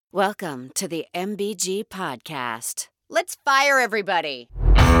Welcome to the MBG Podcast. Let's fire everybody.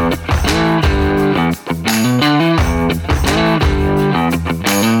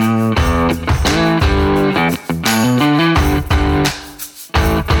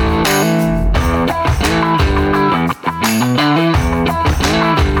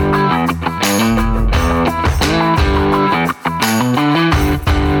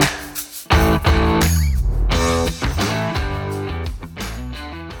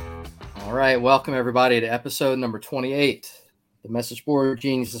 Welcome everybody to episode number 28, the Message Board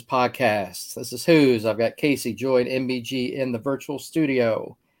Geniuses podcast. This is Who's. I've got Casey, Joy, and MBG in the virtual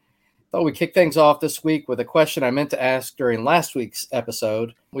studio. Thought we'd kick things off this week with a question I meant to ask during last week's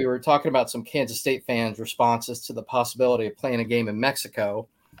episode. We were talking about some Kansas State fans' responses to the possibility of playing a game in Mexico.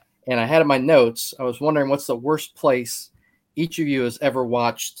 And I had in my notes, I was wondering what's the worst place each of you has ever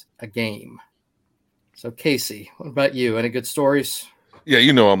watched a game. So Casey, what about you? Any good stories? Yeah,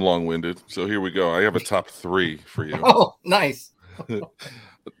 you know I'm long-winded, so here we go. I have a top three for you. Oh, nice.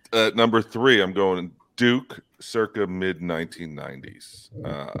 Number three, I'm going Duke, circa mid-1990s.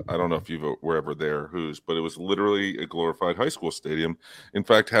 I don't know if you were ever there, but it was literally a glorified high school stadium. In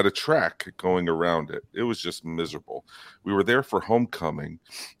fact, had a track going around it. It was just miserable. We were there for homecoming,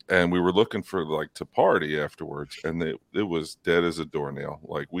 and we were looking for to party afterwards, and it was dead as a doornail.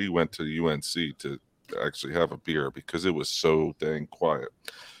 Like, we went to UNC to actually have a beer because it was so dang quiet.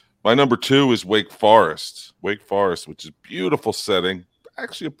 My number two is Wake Forest, which is beautiful setting,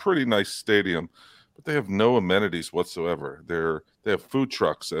 actually a pretty nice stadium, but they have no amenities whatsoever. They have food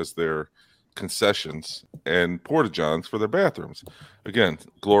trucks as their concessions and porta-johns for their bathrooms. Again,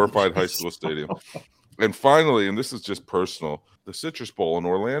 glorified high school stadium. And finally, and this is just personal, the Citrus Bowl in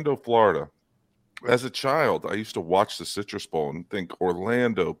Orlando, Florida. As a child, I used to watch the Citrus Bowl and think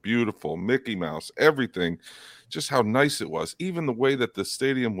Orlando, beautiful, Mickey Mouse, everything, just how nice it was. Even the way that the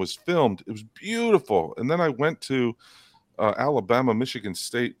stadium was filmed, it was beautiful. And then I went to Alabama, Michigan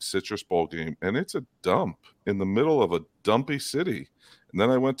State Citrus Bowl game, and it's a dump in the middle of a dumpy city. And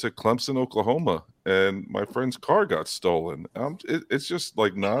then I went to Clemson, Oklahoma, and my friend's car got stolen. It's just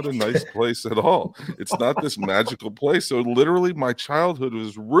not a nice place at all. It's not this magical place. So literally my childhood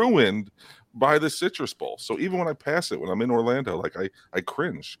was ruined by the Citrus Bowl. So even when I pass it, when I'm in Orlando, I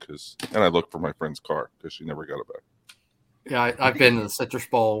cringe and I look for my friend's car because she never got it back. Yeah, I've been to the Citrus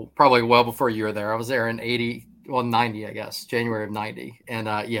Bowl probably well before you were there. I was there in 90, I guess, January of 90. And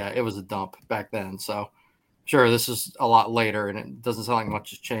it was a dump back then. So sure, this is a lot later and it doesn't sound like much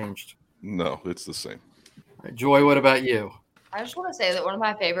has changed. No, it's the same. All right, Joy, what about you? I just want to say that one of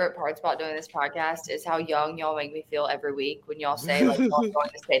my favorite parts about doing this podcast is how young y'all make me feel every week when y'all say y'all going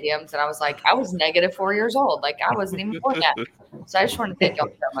to stadiums. And I was like, I was negative 4 years old. I wasn't even born yet. So I just want to thank y'all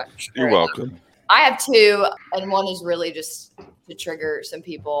so much. You're welcome. I have two, and one is really just to trigger some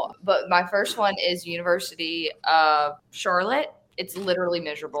people. But my first one is University of Charlotte. It's literally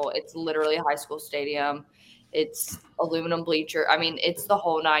miserable. It's literally a high school stadium. It's aluminum bleacher. I mean, it's the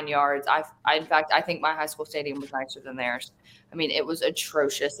whole 9 yards. In fact, I think my high school stadium was nicer than theirs. I mean, it was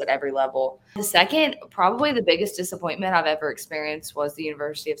atrocious at every level. The second, probably the biggest disappointment I've ever experienced was the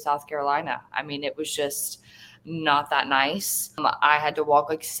University of South Carolina. I mean, it was just not that nice. I had to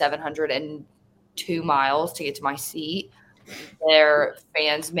walk 702 miles to get to my seat. Their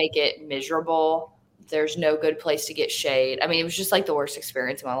fans make it miserable. There's no good place to get shade. I mean, it was just the worst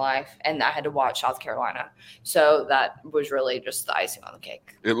experience of my life. And I had to watch South Carolina. So that was really just the icing on the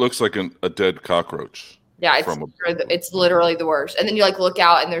cake. It looks like a dead cockroach. Yeah, it's literally the worst. And then you look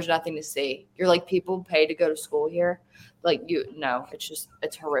out and there's nothing to see. You're people pay to go to school here.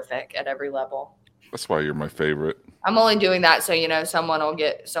 It's horrific at every level. That's why you're my favorite. I'm only doing that so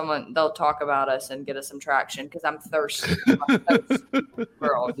they'll talk about us and get us some traction because I'm thirsty.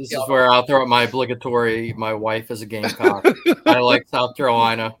 Girl. This is where I'll throw out my obligatory, my wife is a Gamecock. I like South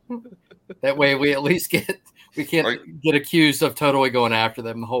Carolina. That way we at least can't get accused of totally going after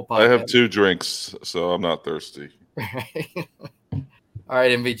them the whole podcast. I have 2 drinks, so I'm not thirsty. All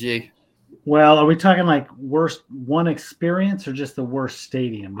right, MVG. Well, are we talking worst one experience or just the worst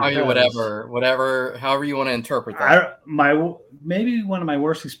stadium? Whatever, however you want to interpret that. Maybe one of my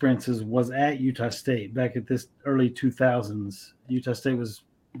worst experiences was at Utah State back at this early 2000s. Utah State was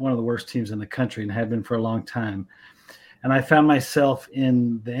one of the worst teams in the country and had been for a long time. And I found myself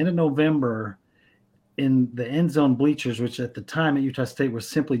in the end of November in the end zone bleachers, which at the time at Utah State was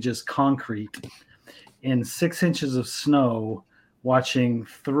simply just concrete, in 6 inches of snow, watching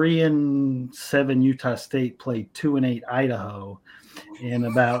 3-7 Utah State play 2-8 Idaho in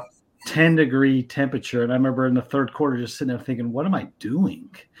about 10-degree temperature. And I remember in the third quarter just sitting there thinking, what am I doing?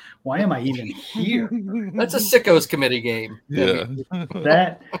 Why am I even here? That's a sickos committee game. Yeah.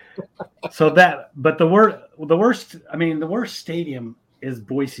 But the worst stadium is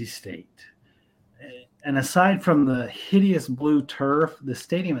Boise State. And aside from the hideous blue turf, the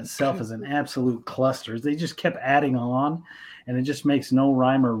stadium itself is an absolute cluster. They just kept adding on, and it just makes no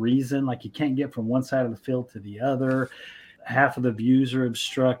rhyme or reason. Like, you can't get from one side of the field to the other. Half of the views are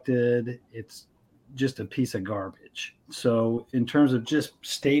obstructed. It's just a piece of garbage. So in terms of just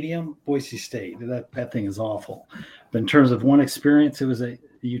stadium, Boise State, that thing is awful. But in terms of one experience, it was a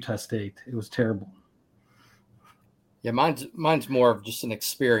Utah State. It was terrible. Yeah, mine's more of just an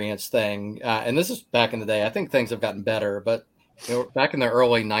experience thing. And this is back in the day. I think things have gotten better, but back in the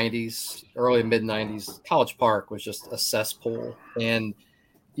early mid 90s, College Park was just a cesspool. And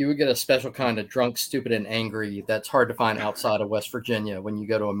you would get a special kind of drunk, stupid, and angry that's hard to find outside of West Virginia when you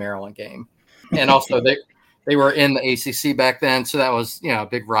go to a Maryland game. And also they were in the ACC back then, so that was, a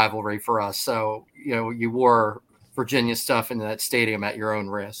big rivalry for us. So, you wore Virginia stuff into that stadium at your own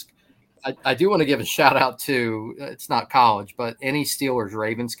risk. I do want to give a shout out to, it's not college, but any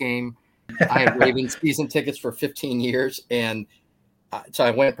Steelers-Ravens game. I had Ravens season tickets for 15 years, and so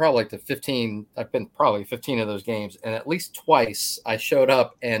I went probably to 15. I've been probably 15 of those games, and at least twice I showed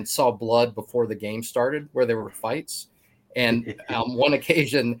up and saw blood before the game started where there were fights. And on one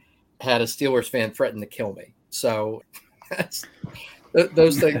occasion had a Steelers fan threaten to kill me. So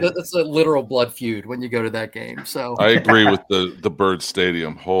those things, that's a literal blood feud when you go to that game. So I agree with the Bird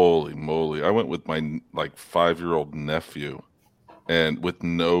Stadium. Holy moly. I went with my 5-year-old nephew and with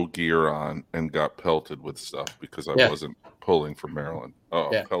no gear on and got pelted with stuff because I wasn't pulling for Maryland.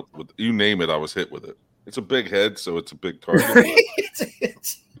 Pelted with, you name it, I was hit with it. It's a big head, so it's a big target.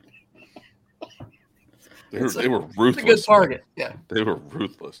 They were ruthless. It's a good target. Yeah. They were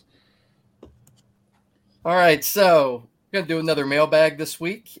ruthless. All right, so we're going to do another mailbag this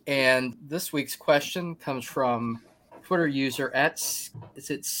week, and this week's question comes from Twitter user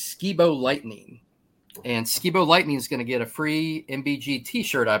Skibo Lightning. And Skibo Lightning is going to get a free MBG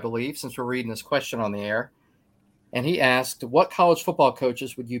t-shirt, I believe, since we're reading this question on the air. And he asked, what college football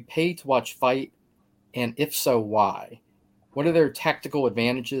coaches would you pay to watch fight, and if so, why? What are their tactical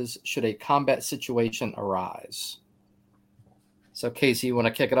advantages should a combat situation arise? So, Casey, you want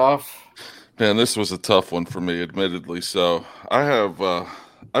to kick it off? Man, this was a tough one for me, admittedly. So I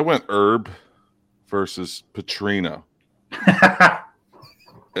went Herb versus Petrino.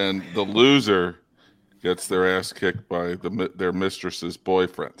 And the loser gets their ass kicked by their mistress's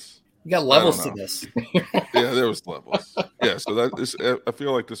boyfriends. You got levels to this. Yeah, there was levels. Yeah, so I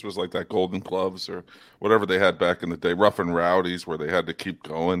feel like this was like that Golden Gloves or whatever they had back in the day, Rough and Rowdies, where they had to keep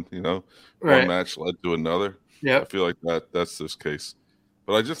going, Right. One match led to another. Yeah, I feel like that's this case.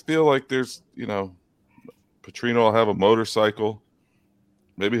 But I just feel like there's, Petrino will have a motorcycle.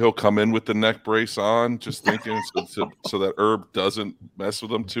 Maybe he'll come in with the neck brace on, just thinking so that Herb doesn't mess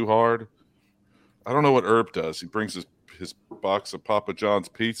with him too hard. I don't know what Herb does. He brings his box of Papa John's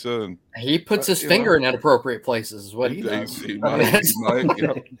pizza and he puts his finger in inappropriate places is what he does. He might,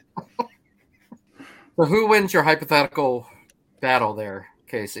 So who wins your hypothetical battle there,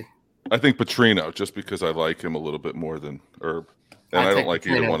 Casey? I think Petrino, just because I like him a little bit more than Herb. And I don't like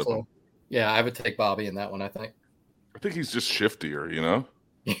either one of them. Yeah, I would take Bobby in that one, I think. I think he's just shiftier,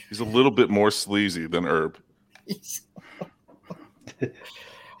 He's a little bit more sleazy than Herb.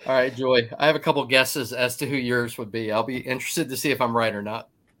 All right, Joy. I have a couple guesses as to who yours would be. I'll be interested to see if I'm right or not.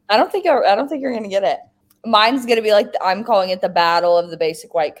 I don't think you're going to get it. Mine's going to be like I'm calling it the battle of the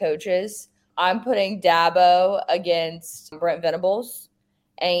basic white coaches. I'm putting Dabo against Brent Venables,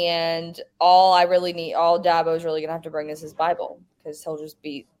 and all Dabo's really going to have to bring is his Bible, because he'll just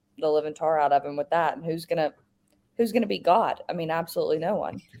beat the living tar out of him with that. And who's gonna beat God? I mean, absolutely no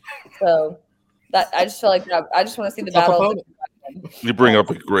one. So that I just feel like I just want to see the battle. You bring up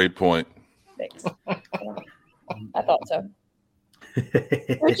a great point. Thanks. I thought so.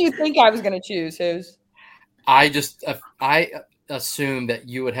 What do you think I was going to choose? Who's? I assumed that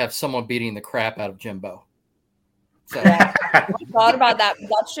you would have someone beating the crap out of Jimbo. So. Yeah, I thought about that.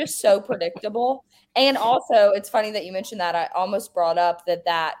 That's just so predictable. And also, it's funny that you mentioned that. I almost brought up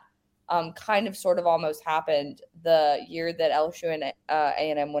that kind of sort of almost happened the year that LSU and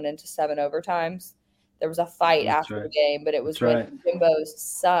A&M went into 7 overtimes. There was a fight after the game, but it was with Jimbo's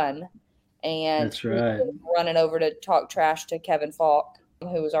son. And he was running over to talk trash to Kevin Falk,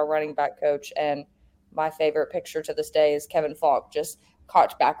 who was our running back coach. And my favorite picture to this day is Kevin Falk just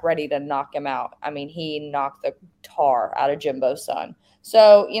caught back ready to knock him out. I mean, he knocked the tar out of Jimbo's son.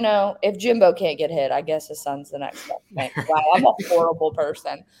 So, if Jimbo can't get hit, I guess his son's the next best thing. Wow, I'm a horrible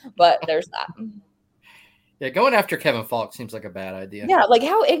person, but there's that. Yeah, going after Kevin Falk seems like a bad idea. Yeah, like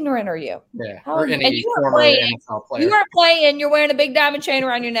how ignorant are you? Yeah, or any former NFL player. You weren't playing. You're wearing a big diamond chain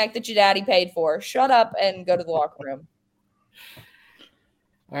around your neck that your daddy paid for. Shut up and go to the locker room.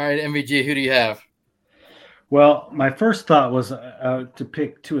 All right, MVG, who do you have? Well, my first thought was to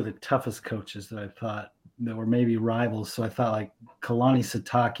pick two of the toughest coaches that I thought that were maybe rivals. So I thought like Kalani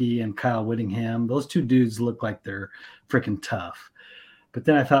Sitake and Kyle Whittingham. Those two dudes look like they're freaking tough. But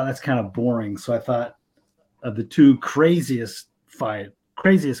then I thought that's kind of boring. So I thought of the two craziest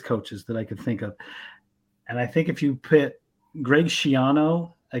coaches that I could think of. And I think if you pit Greg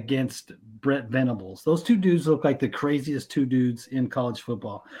Schiano against Brett Venables, those two dudes look like the craziest two dudes in college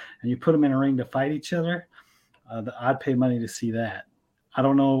football. And you put them in a ring to fight each other, I'd pay money to see that. I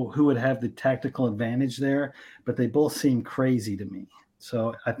don't know who would have the tactical advantage there, but they both seem crazy to me.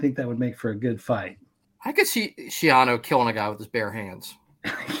 So I think that would make for a good fight. I could see Schiano killing a guy with his bare hands.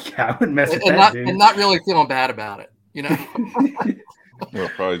 Yeah, I wouldn't mess with that, dude. And not really feeling bad about it, Well,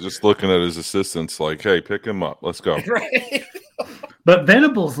 probably just looking at his assistants like, hey, pick him up. Let's go. Right. But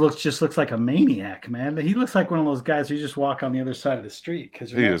Venables looks like a maniac, man. He looks like one of those guys who just walk on the other side of the street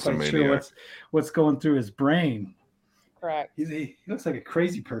because you're not quite sure what's going through his brain. Correct. He looks like a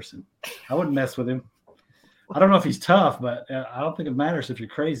crazy person. I wouldn't mess with him. I don't know if he's tough, but I don't think it matters if you're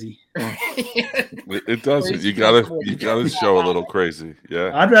crazy. It doesn't. You gotta show a little crazy.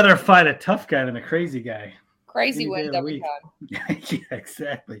 Yeah. I'd rather fight a tough guy than a crazy guy. Crazy wins every time. Yeah,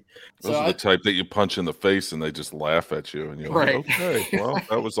 exactly. Those are the type that you punch in the face and they just laugh at you, and you're like, okay, well,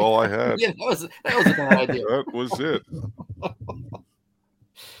 that was all I had. Yeah, that was a bad idea. That was it.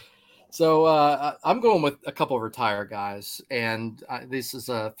 So I'm going with a couple of retired guys, and this is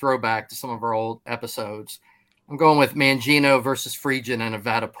a throwback to some of our old episodes. I'm going with Mangino versus Friedgen and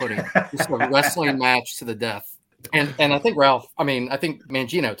Nevada Pudding. Just a wrestling match to the death. And I think I think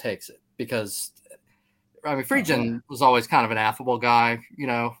Mangino takes it because, Friedgen was always kind of an affable guy.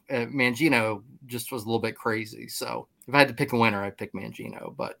 Mangino just was a little bit crazy. So if I had to pick a winner, I'd pick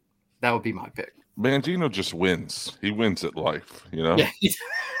Mangino, but that would be my pick. Mangino just wins. He wins at life, Yeah.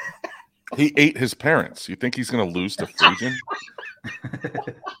 He ate his parents. You think he's going to lose to Friedgen?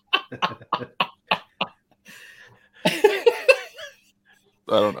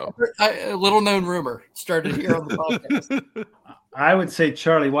 I don't know. A little known rumor started here on the podcast. I would say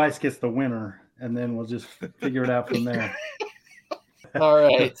Charlie Weiss gets the winner, and then we'll just figure it out from there. All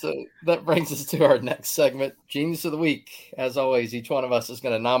right. So that brings us to our next segment, Genius of the Week. As always, each one of us is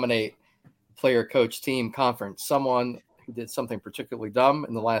going to nominate player, coach, team, conference, someone who did something particularly dumb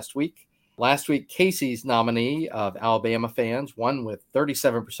in the last week. Last week, Casey's nominee of Alabama fans won with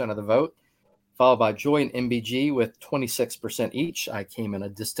 37% of the vote, followed by Joy and MBG with 26% each. I came in a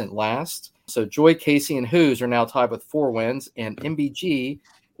distant last. So Joy, Casey, and Who's are now tied with 4 wins, and MBG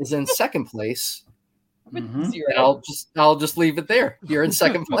is in second place. Mm-hmm. And I'll just leave it there. You're in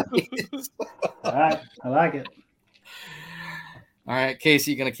second place. All right, I like it. All right,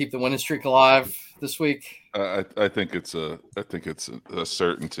 Casey, you going to keep the winning streak alive this week? I think it's a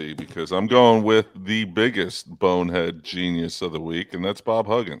certainty because I'm going with the biggest bonehead genius of the week, and that's Bob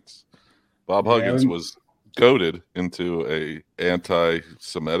Huggins. Bob Huggins was goaded into a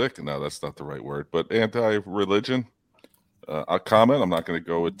anti-Semitic. No, that's not the right word, but anti-religion. I'll comment. I'm not going to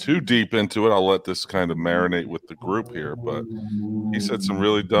go too deep into it. I'll let this kind of marinate with the group here, but he said some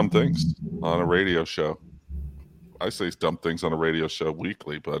really dumb things on a radio show. I say dumb things on a radio show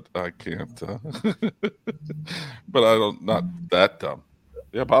weekly, but I can't. But not that dumb.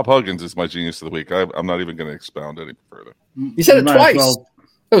 Yeah, Bob Huggins is my genius of the week. I'm not even going to expound any further. You said it twice.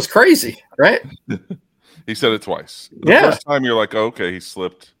 It was crazy, right? He said it twice. The first time you're like, oh, okay, he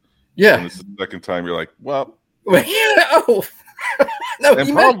slipped. Yeah. And the second time you're like, well. No,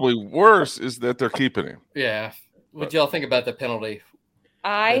 and probably worse is that they're keeping him. Yeah. What y'all think about the penalty?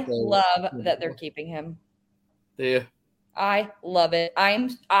 I love that they're keeping him. Do you? I love it.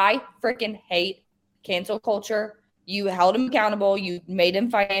 I freaking hate cancel culture. You held him accountable. You made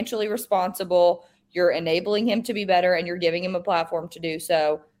him financially responsible. You're enabling him to be better, and you're giving him a platform to do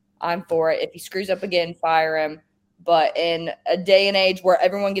so. I'm for it. If he screws up again, fire him. But in a day and age where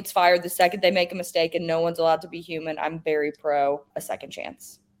everyone gets fired the second they make a mistake and no one's allowed to be human, I'm very pro a second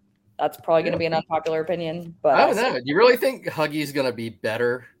chance. That's probably going to be an unpopular opinion. But I don't know. Do you really think Huggy's going to be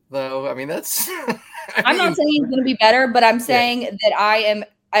better, though? I mean, that's... I'm not saying he's going to be better, but I'm saying that I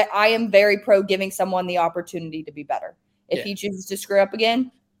am very pro giving someone the opportunity to be better. If he chooses to screw up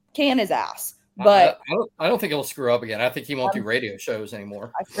again, can his ass. But I don't think he'll screw up again. I think he won't do radio shows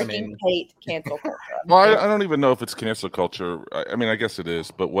anymore. I freaking hate cancel culture. Well, I don't even know if it's cancel culture. I mean, I guess it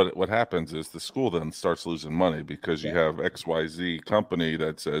is. But what happens is the school then starts losing money because you have XYZ company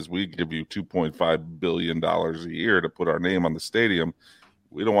that says we give you $2.5 billion a year to put our name on the stadium.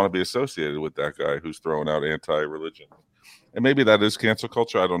 We don't want to be associated with that guy who's throwing out anti-religion. And maybe that is cancel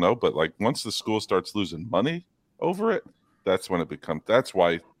culture. I don't know. But like once the school starts losing money over it, that's when it becomes. That's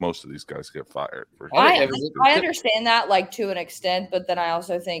why most of these guys get fired. I understand that, like, to an extent, but then I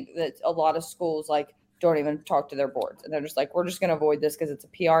also think that a lot of schools like don't even talk to their boards, and they're just like, we're just going to avoid this because it's a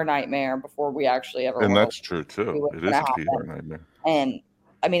PR nightmare before we actually ever. And that's true too. It is a PR nightmare. And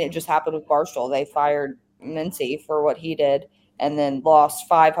I mean, it just happened with Barstool. They fired Mincy for what he did, and then lost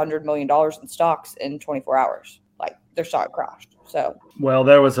 $500 million in stocks in 24 hours. Like their stock crashed. So, well,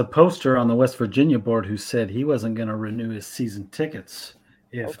 there was a poster on the West Virginia board who said he wasn't going to renew his season tickets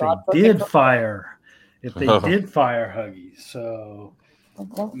if they did fire Huggy. So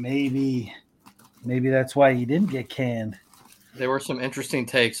maybe that's why he didn't get canned. There were some interesting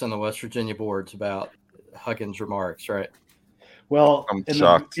takes on the West Virginia boards about Huggins' remarks, right? Well, I'm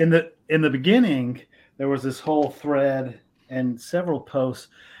shocked. In the beginning, there was this whole thread and several posts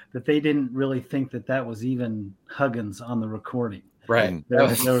that they didn't really think that was even Huggins on the recording. Right. That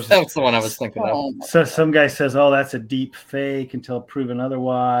was the one I was thinking of. So some guy says, oh, that's a deep fake until proven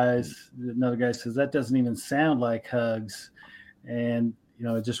otherwise. Another guy says, that doesn't even sound like Hugs. And,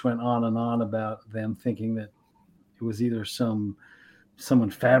 it just went on and on about them thinking that it was either someone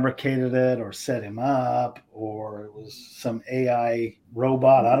fabricated it or set him up, or it was some AI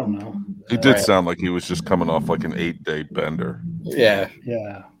robot. I don't know. He did sound like he was just coming off like an 8-day bender. Yeah.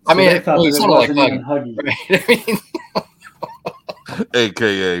 Yeah. I mean, it sounded like Huggy. Right?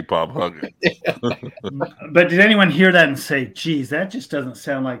 AKA Bob Huggins. But did anyone hear that and say, geez, that just doesn't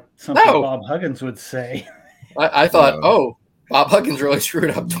sound like something Bob Huggins would say? I thought, Bob Huggins really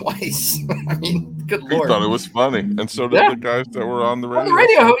screwed up twice. I mean, good Lord. He thought it was funny. And so did the guys that were on the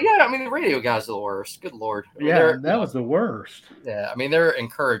radio. The radio guys are the worst. Good Lord. That was the worst. Yeah, I mean, they're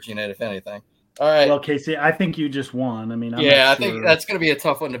encouraging it, if anything. All right. Well, Casey, I think you just won. I mean, I think that's going to be a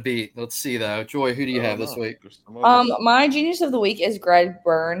tough one to beat. Let's see, though. Joy, who do you have this week? My genius of the week is Greg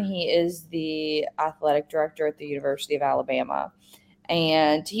Byrne. He is the athletic director at the University of Alabama.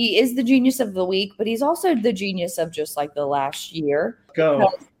 And he is the genius of the week, but he's also the genius of just like the last year.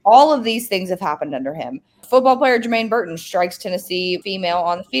 All of these things have happened under him. Football player Jermaine Burton strikes Tennessee female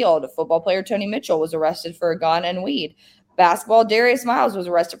on the field. Football player Tony Mitchell was arrested for a gun and weed. Basketball Darius Miles was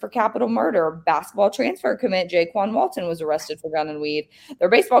arrested for capital murder. Basketball transfer commit Jaquan Walton was arrested for gun and weed. Their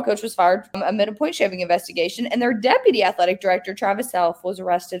baseball coach was fired amid a point shaving investigation, and their deputy athletic director Travis Self was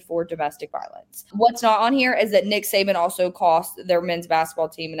arrested for domestic violence. What's not on here is that Nick Saban also cost their men's basketball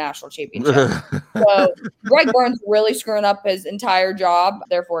team a national championship. So Greg Burns really screwing up his entire job.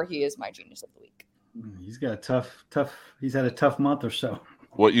 Therefore, he is my genius of the week. He's got a tough. He's had a tough month or so.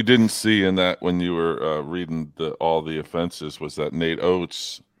 What you didn't see in that when you were reading all the offenses was that Nate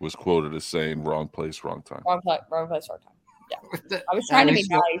Oates was quoted as saying "wrong place, wrong time." Wrong place, wrong time. Yeah, I was trying to be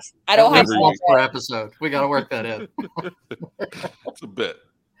nice. I don't have one per episode. We got to work that in. It's a bit.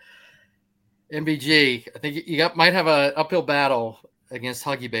 MBG, I think you might have an uphill battle against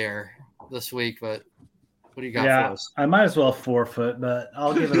Huggy Bear this week, but what do you got for us? I might as well forfeit, but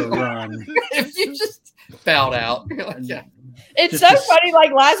I'll give it a run. If you just fouled out, you're like, yeah. It's so funny.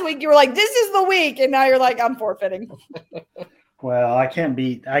 Like last week, you were like, "This is the week," and now you're like, "I'm forfeiting." Well, I can't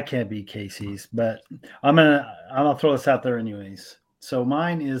beat Casey's, but I'm gonna throw this out there anyways. So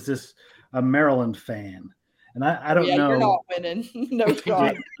mine is a Maryland fan, and I don't know. You're not winning. No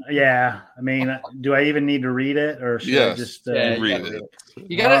shot. Yeah, I mean, do I even need to read it, or should I just read it?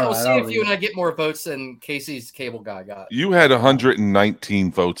 You gotta. We'll see if you and I get more votes than Casey's cable guy got. You had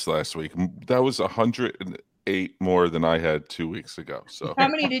 119 votes last week. That was 108 more than I had 2 weeks ago. So how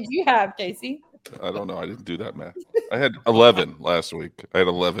many did you have, Casey? I don't know. I didn't do that math. I had 11 last week. I had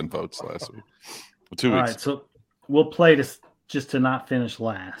 11 votes last week. 2 weeks. All right, so we'll play this just to not finish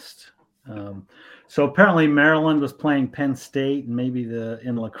last. So apparently Maryland was playing Penn State, and maybe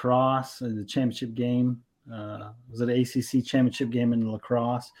in lacrosse, the championship game. Was it an ACC championship game in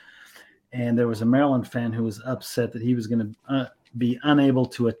lacrosse? And there was a Maryland fan who was upset that he was going to be unable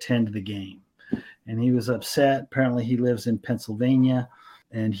to attend the game. And he was upset. Apparently he lives in Pennsylvania.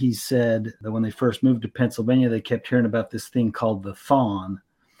 And he said that when they first moved to Pennsylvania, they kept hearing about this thing called the Fawn,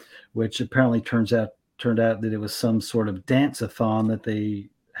 which apparently turned out that it was some sort of dance-a-thon that they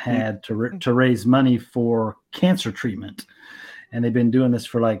had to raise money for cancer treatment. And they've been doing this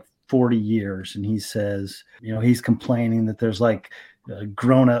for like 40 years. And he says, he's complaining that there's like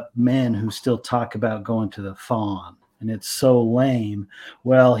grown-up men who still talk about going to the Fawn, and it's so lame.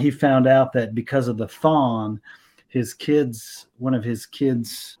 Well, he found out that because of the Fawn, one of his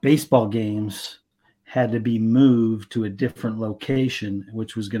kids' baseball games had to be moved to a different location,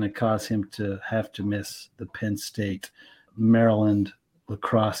 which was going to cause him to have to miss the Penn State Maryland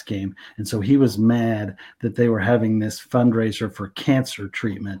lacrosse game. And so he was mad that they were having this fundraiser for cancer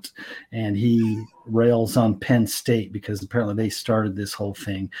treatment, and he rails on Penn State because apparently they started this whole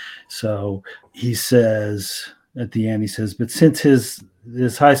thing. So he says at the end, but since his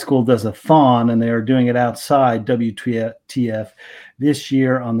high school does a Fawn and they are doing it outside, WTF, this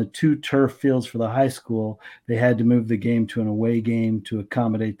year on the 2 turf fields for the high school, they had to move the game to an away game to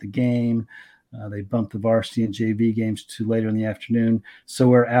accommodate the game. They bumped the varsity and JV games to later in the afternoon. So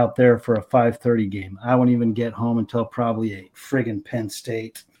we're out there for a 5:30 game. I won't even get home until probably 8. Friggin' Penn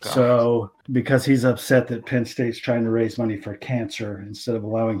State. So because he's upset that Penn State's trying to raise money for cancer instead of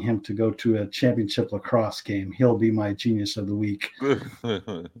allowing him to go to a championship lacrosse game, he'll be my genius of the week.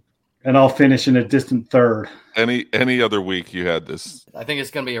 And I'll finish in a distant third. Any other week you had this? I think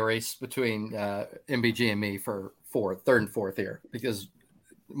it's going to be a race between MBG and me for third and fourth here, because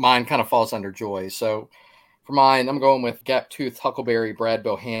mine kind of falls under Joy. So for mine, I'm going with gap-toothed Huckleberry Brad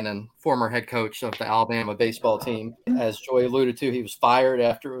Bohannon, former head coach of the Alabama baseball team. As Joy alluded to, he was fired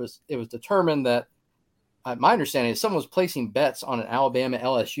after it was determined that, my understanding is, someone was placing bets on an Alabama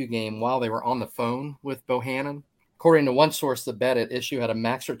LSU game while they were on the phone with Bohannon. According to one source, the bet at issue had a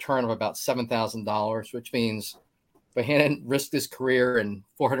max return of about $7,000, which means Bohannon risked his career and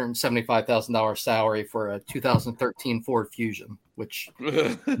 $475,000 salary for a 2013 Ford Fusion, which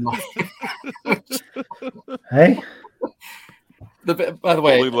hey, by the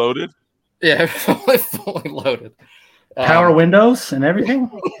way, fully loaded. Yeah, fully loaded. Power windows and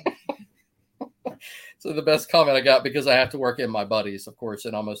everything. So the best comment I got, because I have to work in my buddies, of course,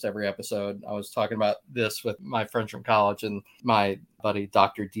 in almost every episode, I was talking about this with my friends from college, and my buddy,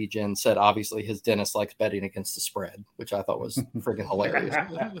 Dr. Degen, said obviously his dentist likes betting against the spread, which I thought was freaking hilarious.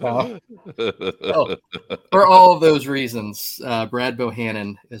 For all of those reasons, Brad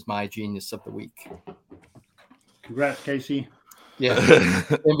Bohannon is my genius of the week. Congrats, Casey. Yeah,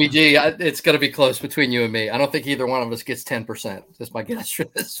 MBG, it's going to be close between you and me. I don't think either one of us gets 10%. That's my guess for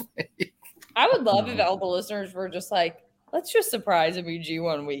this week. I would love if all the listeners were just like, let's just surprise MBG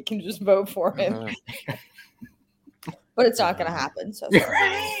one week and just vote for him. But it's not going to happen. So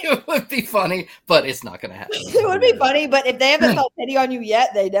it would be funny, but it's not going to happen. It would be funny, but if they haven't felt pity on you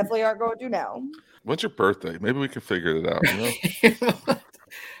yet, they definitely aren't going to now. When's your birthday? Maybe we can figure it out. You know?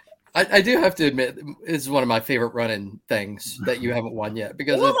 I do have to admit, it's one of my favorite run-in things that you haven't won yet,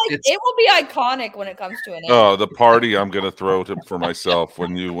 because it will be iconic when it comes to an end. Oh, the party I'm going to throw for myself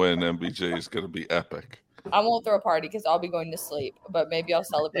when you win MBJ is going to be epic. I won't throw a party because I'll be going to sleep, but maybe I'll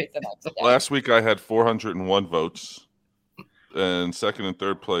celebrate the next day. Last week I had 401 votes, and second and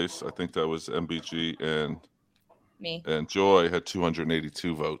third place, I think that was MBG and me. And Joy had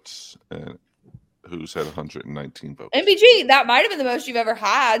 282 votes, and Who's had 119 votes. MBG, that might have been the most you've ever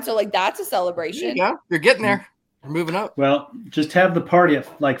had. So, like, that's a celebration. Yeah, you're getting there. You're moving up. Well, just have the party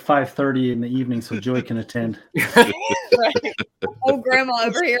at like 5:30 in the evening so Joy can attend. Right. Oh, Grandma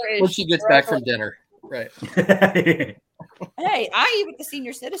over here is. When she gets back from dinner. Right. Hey, I eat with the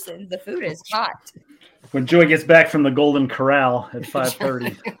senior citizens. The food is hot. When Joy gets back from the Golden Corral at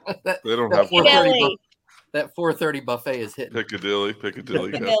 5:30. They don't have 4:30. That 4:30 buffet is hitting. Piccadilly.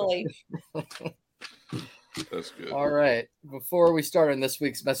 That's good. All right. Before we start on this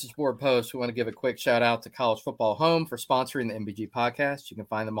week's message board post, we want to give a quick shout out to College Football Home for sponsoring the MBG podcast. You can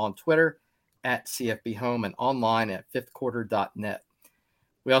find them on Twitter at CFB Home and online at fifthquarter.net.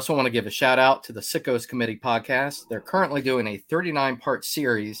 We also want to give a shout out to the Sickos Committee podcast. They're currently doing a 39-part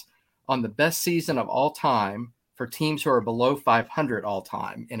series on the best season of all time for teams who are below 500 all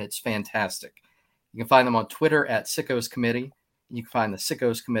time, and it's fantastic. You can find them on Twitter at Sickos Committee. You can find the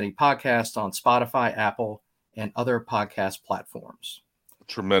Sickos Committee podcast on Spotify, Apple, and other podcast platforms.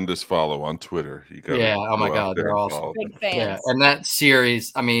 Tremendous follow on Twitter. Oh my God, they're awesome. Big fans. Yeah, and that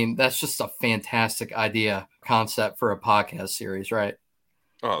series, I mean, that's just a fantastic concept for a podcast series, right?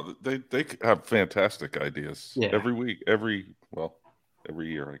 Oh, they have fantastic ideas every week, every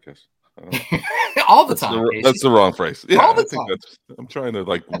year, I guess. All the time. That's the wrong phrase. Yeah, all the time. I'm trying to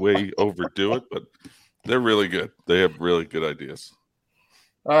way overdo it, but they're really good. They have really good ideas.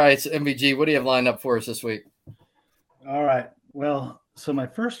 All right, so MVG, what do you have lined up for us this week? All right. Well, so my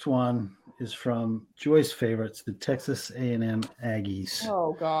first one is from Joy's favorites, the Texas A&M Aggies.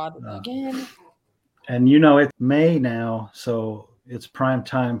 Oh, God. Again? And it's May now, so it's prime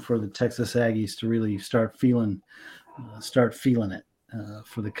time for the Texas Aggies to really start feeling it.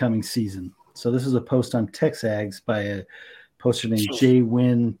 for the coming season. So this is a post on TexAgs by a poster named J.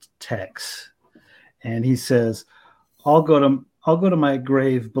 Wynn Tex, and he says, I'll go to my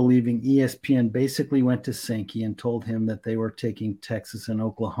grave believing ESPN basically went to Sankey and told him that they were taking Texas and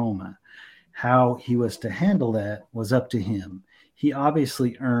Oklahoma. How he was to handle that was up to him. He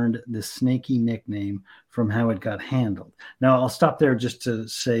obviously earned the snaky nickname from how it got handled. Now, I'll stop there just to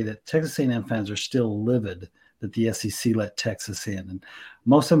say that Texas A&M fans are still livid that the SEC let Texas in. And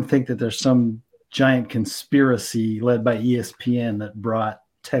most of them think that there's some giant conspiracy led by ESPN that brought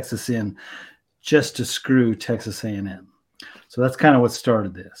Texas in just to screw Texas A&M. So that's kind of what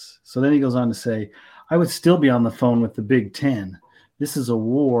started this. So then he goes on to say, I would still be on the phone with the Big Ten. This is a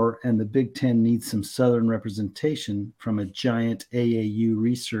war, and the Big Ten needs some Southern representation from a giant AAU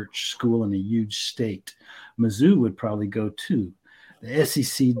research school in a huge state. Mizzou would probably go too. The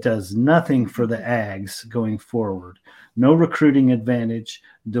SEC does nothing for the Ags going forward. No recruiting advantage,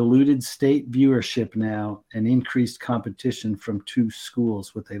 diluted state viewership now, and increased competition from two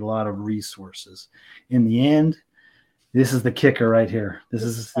schools with a lot of resources. In the end, this is the kicker right here. This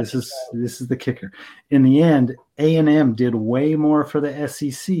is the kicker. In the end, A&M did way more for the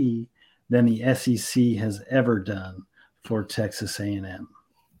SEC than the SEC has ever done for Texas A&M.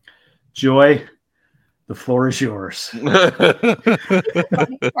 Joy, the floor is yours. The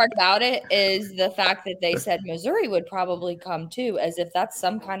funny part about it is the fact that they said Missouri would probably come too, as if that's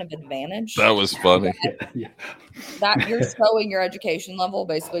some kind of advantage. That was funny. That you're showing your education level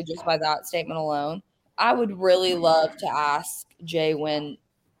basically just by that statement alone. I would really love to ask Jay Wynn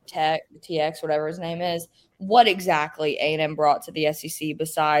TX, whatever his name is, what exactly A&M brought to the SEC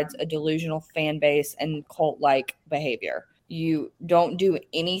besides a delusional fan base and cult-like behavior. You don't do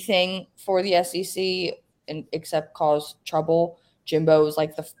anything for the SEC except cause trouble. Jimbo was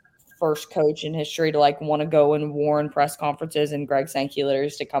like the first coach in history to want to go and warn press conferences and Greg Sankey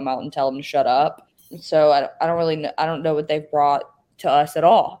letters to come out and tell them to shut up. So I don't really know. I don't know what they've brought to us at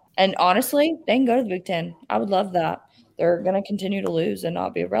all. And honestly, they can go to the Big Ten. I would love that. They're going to continue to lose and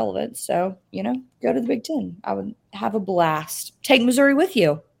not be relevant. So, go to the Big Ten. I would have a blast. Take Missouri with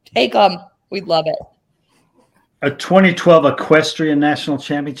you. Take them. We'd love it. A 2012 Equestrian National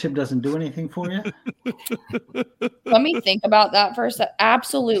Championship doesn't do anything for you? Let me think about that for a second.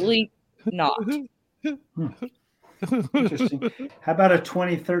 Absolutely not. Interesting. How about a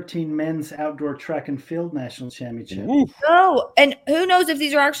 2013 Men's Outdoor Track and Field National Championship? No, and who knows if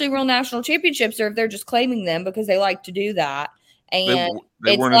these are actually real national championships or if they're just claiming them because they like to do that. And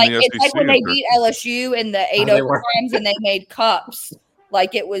they it's like when they beat LSU in the 8 overtimes and they made cups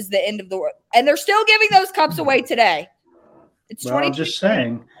like it was the end of the world. And they're still giving those cups away today. It's I'm just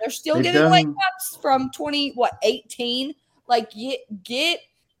saying. They're still giving away cups from 18? Like get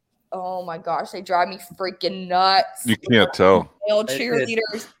oh my gosh, they drive me freaking nuts. You can't tell. Male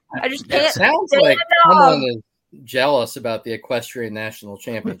cheerleaders. I just can't. It sounds like someone is jealous about the Equestrian National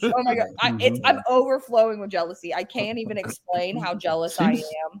Championship. Oh my god, I'm overflowing with jealousy. I can't even explain how jealous I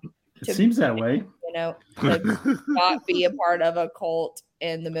am. It seems that way. To not be a part of a cult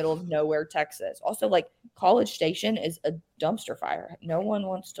in the middle of nowhere, Texas. Also, College Station is a dumpster fire. No one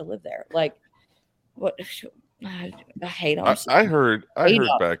wants to live there. What? I hate them. I heard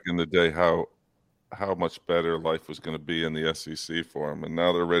back in the day how much better life was going to be in the SEC for them, and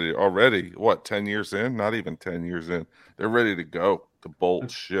now they're ready. Already, 10 years in? Not even 10 years in. They're ready to go to bolt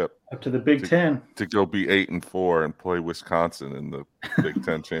ship up to the Big Ten to go be 8-4 and play Wisconsin in the Big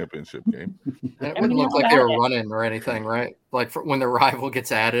Ten championship game. It wouldn't look like they were running or anything, right? When the rival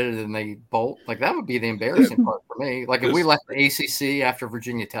gets added and they bolt, that would be the embarrassing part for me. If we left the ACC after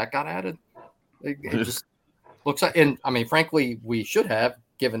Virginia Tech got added, it just looks like. And I mean, frankly, we should have,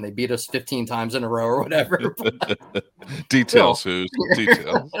 given they beat us 15 times in a row or whatever. Details. I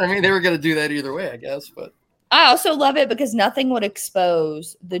mean, they were going to do that either way, I guess. But I also love it because nothing would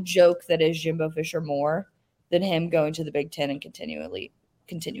expose the joke that is Jimbo Fisher more than him going to the Big Ten and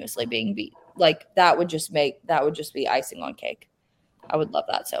continuously being beat. That would just be icing on cake. I would love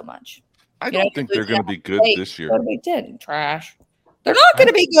that so much. I don't think they're going to be good this year. Big Ten trash. They're not going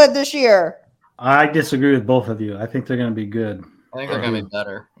to be good this year. I disagree with both of you. I think they're going to be I think they're going to be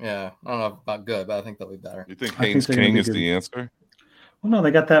better. Yeah. I don't know about good, but I think they'll be better. You think Haynes King is the answer? Well, no,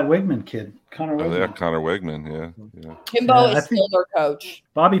 they got that Wegman kid, Connor Wegman. Oh, they got Connor Wegman, yeah. Jimbo is still their coach.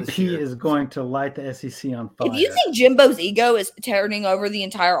 Bobby P is going to light the SEC on fire. If you think Jimbo's ego is turning over the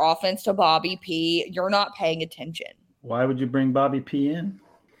entire offense to Bobby P, you're not paying attention. Why would you bring Bobby P in?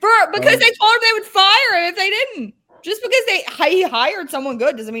 Because they told him they would fire him if they didn't. Just because he hired someone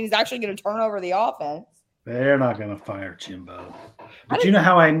good doesn't mean he's actually going to turn over the offense. They're not going to fire Jimbo. But you know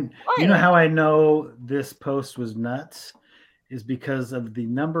how I know this post was nuts is because of the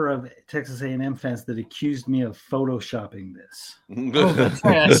number of Texas A&M fans that accused me of photoshopping this. Oh, that's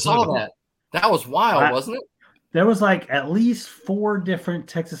right. I saw that. That was wild, wasn't it? There was like at least 4 different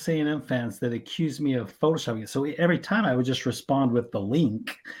Texas A&M fans that accused me of photoshopping it. So every time I would just respond with the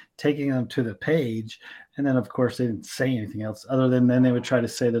link, taking them to the page, and then of course they didn't say anything else other than then they would try to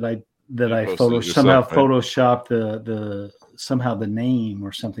say that I photoshopped the name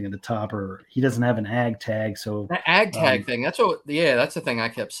or something at the top, or he doesn't have an ag tag. So that ag tag thing, that's the thing I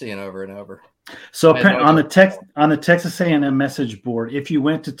kept seeing over and over. So on the Texas A&M message board, if you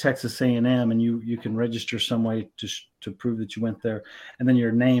went to Texas A&M and you can register some way to prove that you went there, and then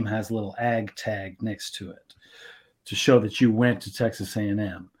your name has a little ag tag next to it to show that you went to Texas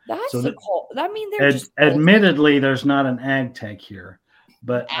A&M. That's so cool. I mean, admittedly, there's not an ag tag here,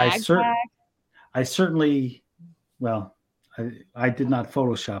 but I certainly, well, I did not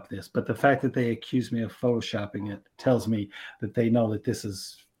Photoshop this, but the fact that they accused me of Photoshopping it tells me that they know that this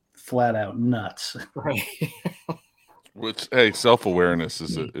is flat out nuts. Right. Which, hey, self-awareness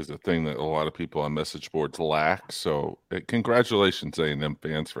is a thing that a lot of people on message boards lack. So congratulations, A&M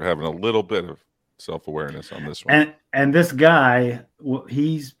fans, for having a little bit of self-awareness on this one. And this guy,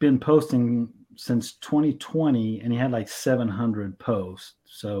 he's been posting since 2020, and he had like 700 posts.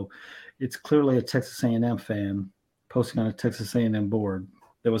 So it's clearly a Texas A&M fan posting on a Texas A&M board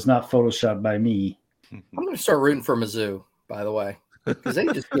that was not photoshopped by me. I'm going to start rooting for Mizzou, by the way, because they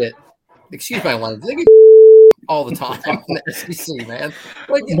just get, excuse my language, they get all the time in the SEC, man.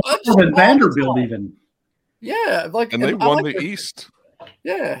 Like Vanderbilt even. Yeah, and they won the East.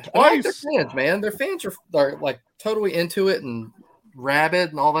 Yeah, I like their fans, man. Their fans are like totally into it and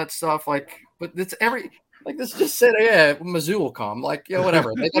rabid and all that stuff. Like, but it's this just said, yeah, Mizzou will come. Like, yeah,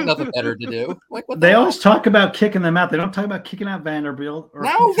 whatever. They got nothing better to do. Like, what they always talk about kicking them out. They don't talk about kicking out Vanderbilt. Or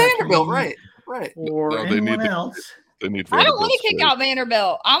Vanderbilt, right. Or anyone else. I don't want to kick out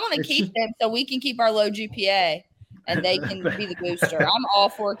Vanderbilt. I want to keep them so we can keep our low GPA and they can be the booster. I'm all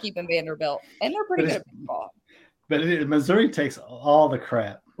for keeping Vanderbilt, and they're pretty good at baseball. But Missouri takes all the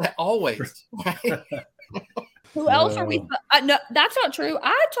crap. Always. Right? Who else are we? No, that's not true.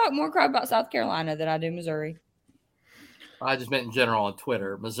 I talk more crap about South Carolina than I do Missouri. I just meant in general on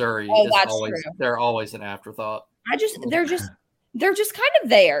Twitter. Missouri they're always an afterthought. They're just kind of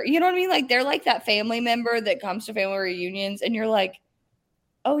there. You know what I mean? Like they're like that family member that comes to family reunions and you're like,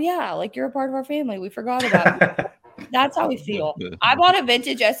 oh yeah, like you're a part of our family. We forgot about you. That's how we feel. I bought a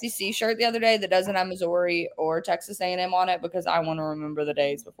vintage SEC shirt the other day that doesn't have Missouri or Texas A&M on it because I want to remember the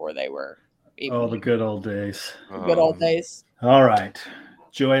days before they were. The good old days. Good old days. All right.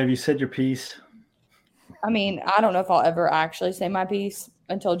 Joy, have you said your piece? I mean, I don't know if I'll ever actually say my piece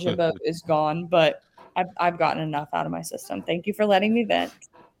until Jimbo is gone, but I've gotten enough out of my system. Thank you for letting me vent.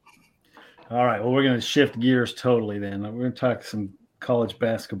 All right. Well, we're going to shift gears totally then. We're going to talk some college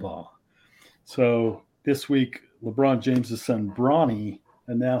basketball. So this week, LeBron James' son, Bronny,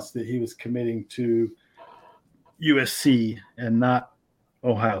 announced that he was committing to USC and not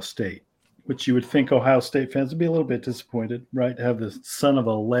Ohio State, which you would think Ohio State fans would be a little bit disappointed, right? To have the son of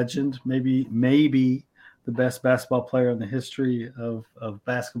a legend, maybe the best basketball player in the history of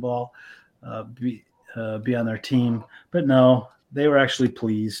basketball, be on their team. But no, they were actually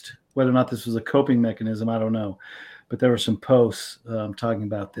pleased. Whether or not this was a coping mechanism, I don't know. But there were some posts talking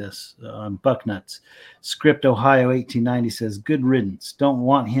about this on Bucknuts. Script Ohio 1890 says, good riddance. Don't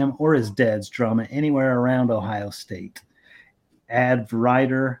want him or his dad's drama anywhere around Ohio State. Ad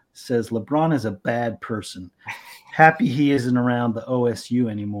writer says, LeBron is a bad person. Happy he isn't around the OSU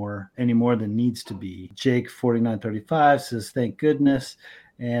anymore than needs to be. Jake 4935 says, thank goodness.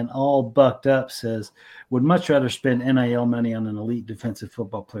 And All Bucked Up says, would much rather spend NIL money on an elite defensive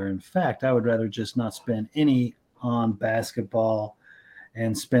football player. In fact, I would rather just not spend any on basketball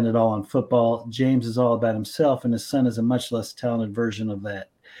and spend it all on football. James is all about himself, and his son is a much less talented version of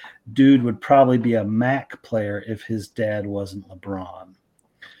that. Dude would probably be a MAC player if his dad wasn't LeBron.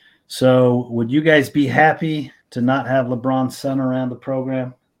 So would you guys be happy to not have LeBron's son around the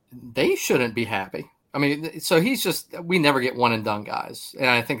program? They shouldn't be happy. I mean, so we never get one and done guys. And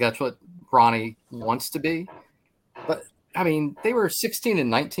I think that's what Bronny wants to be. But I mean, they were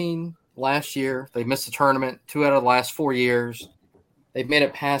 16-19 last year. They missed the tournament 2 out of the last 4 years. They've made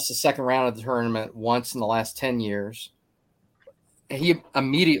it past the second round of the tournament once in the last 10 years. He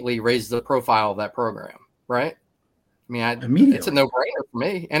immediately raised the profile of that program, right? I mean, it's a no-brainer for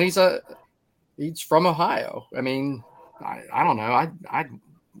me. And he's from Ohio. I mean, I don't know. I'd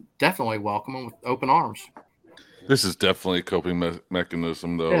definitely welcome him with open arms. This is definitely a coping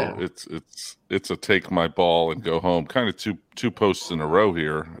mechanism, though. Yeah. It's a take my ball and go home. Kind of two posts in a row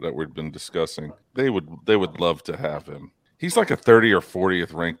here that we've been discussing. They would love to have him. He's like a 30 or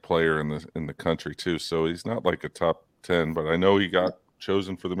 40th ranked player in the country too. So he's not like a top 10, but I know he got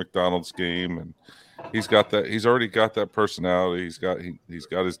chosen for the McDonald's game, and he's already got that personality. He's got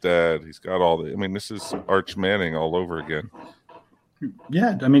his dad. He's got all the. I mean, this is Arch Manning all over again.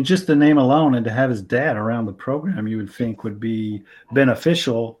 Yeah, I mean, just the name alone, and to have his dad around the program, you would think would be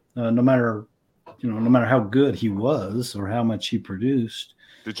beneficial, no matter how good he was or how much he produced.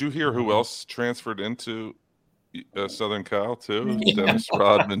 Did you hear who else transferred into Southern Cal too? Dennis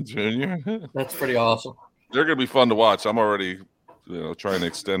Rodman Jr. That's pretty awesome. They're going to be fun to watch. I'm already, trying to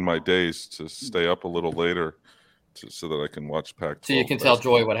extend my days to stay up a little later, so that I can watch Pac-12. So you can tell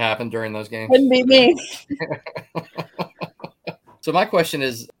Joy what happened during those games. Wouldn't be me. So my question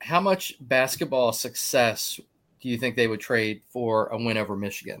is, how much basketball success do you think they would trade for a win over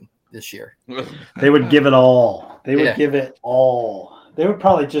Michigan this year? They would give it all. They would Yeah. give it all. They would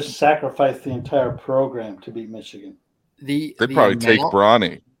probably just sacrifice the entire program to beat Michigan. They'd probably take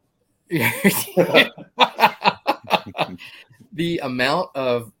Bronny. The amount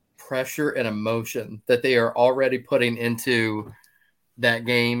of pressure and emotion that they are already putting into that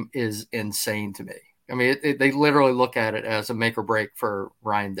game is insane to me. I mean, they literally look at it as a make or break for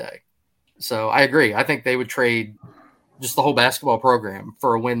Ryan Day. So I agree. I think they would trade just the whole basketball program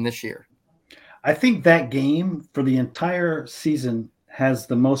for a win this year. I think that game for the entire season has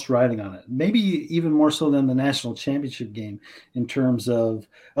the most riding on it, maybe even more so than the national championship game in terms of,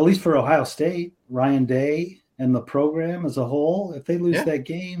 at least for Ohio State, Ryan Day and the program as a whole. If they lose that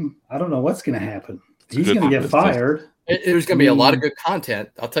game, I don't know what's going to happen. He's going to get fired. There's going to be a lot of good content.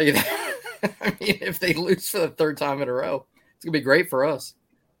 I'll tell you that. I mean, if they lose for the third time in a row, it's going to be great for us.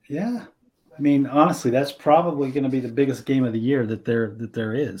 Yeah. I mean, honestly, that's probably going to be the biggest game of the year that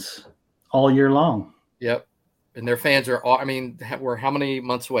there is all year long. Yep. And their fans are, I mean, we're how many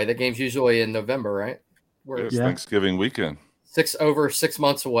months away? The game's usually in November, right? It's Thanksgiving weekend. Over 6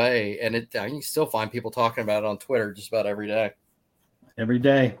 months away. And you can still find people talking about it on Twitter just about every day. Every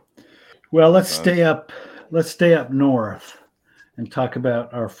day. Well, let's stay up north and talk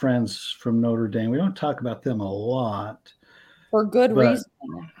about our friends from Notre Dame. We don't talk about them a lot. For good reason.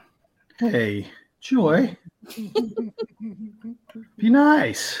 Hey, Joy. Be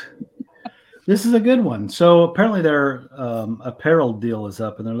nice. This is a good one. So apparently their apparel deal is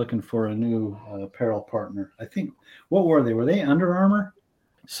up, and they're looking for a new apparel partner. I think, what were they? Were they Under Armour?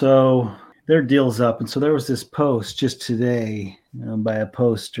 So their deal's up. And so there was this post just today by a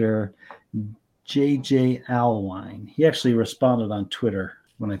poster, JJ Alwine. He actually responded on Twitter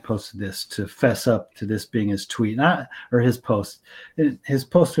when I posted this to fess up to this being his tweet, or his post. His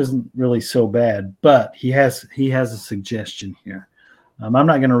post isn't really so bad, but he has a suggestion here. I'm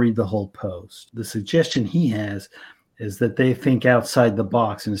not going to read the whole post. The suggestion he has is that they think outside the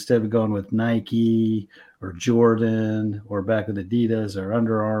box, and instead of going with Nike or Jordan or back with Adidas or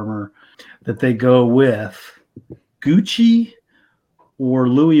Under Armour, that they go with Gucci or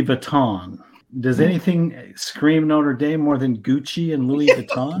Louis Vuitton. Does anything scream Notre Dame more than Gucci and Louis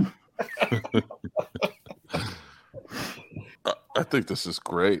Vuitton? I think this is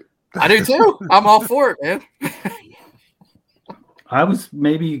great. I do too. I'm all for it, man. I was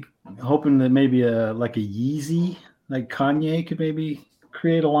maybe hoping that maybe like a Yeezy, like Kanye could maybe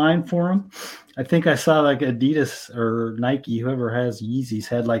create a line for him. I think I saw like Adidas or Nike, whoever has Yeezys,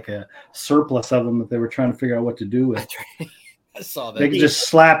 had like a surplus of them that they were trying to figure out what to do with. I saw that. They could just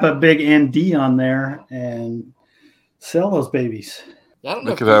slap a big ND on there and sell those babies. I don't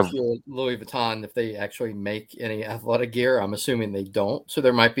know if Louis Vuitton, if they actually make any athletic gear. I'm assuming they don't. So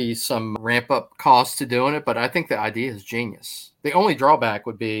there might be some ramp up costs to doing it, but I think the idea is genius. The only drawback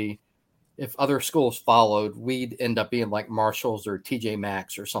would be if other schools followed, we'd end up being like Marshalls or TJ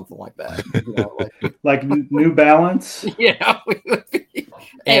Maxx or something like that. Like New Balance? Yeah. We would be.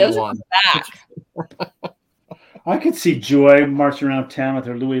 And one. I could see Joy marching around town with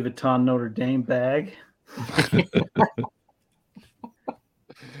her Louis Vuitton Notre Dame bag.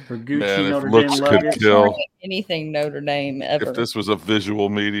 For Gucci, Man, Notre if looks Dame could luggage. kill. Anything Notre Dame ever. If this was a visual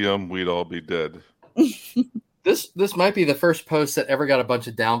medium, we'd all be dead. This might be the first post that ever got a bunch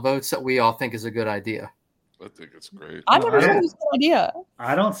of downvotes that we all think is a good idea. I think it's great. I never thought it was a good idea.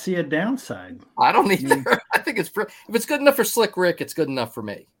 I don't see a downside. I don't either. I think if it's good enough for Slick Rick, it's good enough for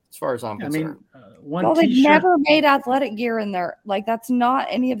me, as far as I'm concerned. They never made athletic gear in there. Like, that's not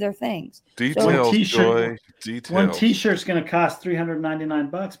any of their things. Details, Joy. Details. One T-shirt's going to cost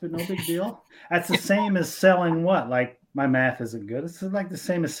 $399, but no big deal. That's the same as selling what? Like, my math isn't good. It's like the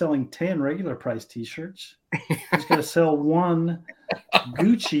same as selling 10 regular price T-shirts. Just going to sell one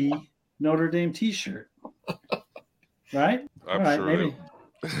Gucci Notre Dame T-shirt. Right? I'm All right, sure maybe.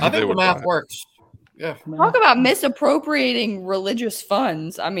 I think the math works. Yeah. Talk about misappropriating religious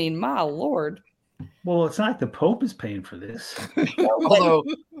funds. I mean, my lord. Well, it's not like the Pope is paying for this. Although,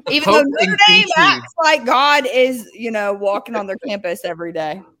 Even though Notre Dame acts like God is, walking on their campus every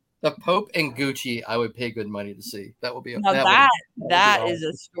day. the Pope and Gucci, I would pay good money to see. That would be Now that is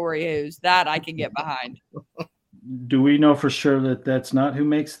a story who's that I can get behind. Do we know for sure that that's not who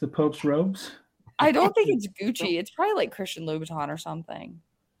makes the Pope's robes? I don't think it's Gucci. It's probably like Christian Louboutin or something.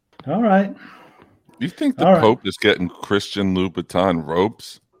 All right. You think the Pope is getting Christian Louboutin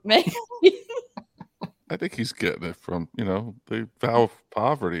robes? Maybe. I think he's getting it from, the vow of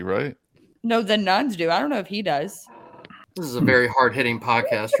poverty, right? No, the nuns do. I don't know if he does. This is a very hard-hitting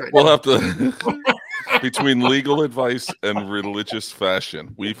podcast right We'll now. have to, between legal advice and religious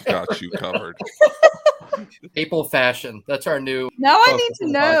fashion, we've got you covered. Papal fashion. That's our new. Now I need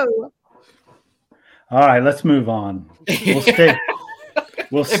to know. All right, let's move on.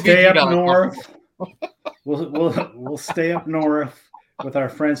 We'll stay up north. We'll stay up north with our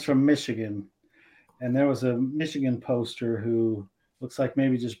friends from Michigan. And there was a Michigan poster who looks like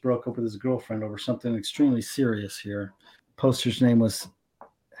maybe just broke up with his girlfriend over something extremely serious here. Poster's name was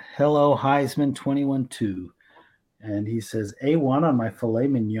Hello Heisman 21-2. And he says, A1 on my filet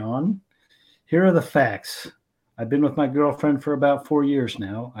mignon. Here are the facts. I've been with my girlfriend for about 4 years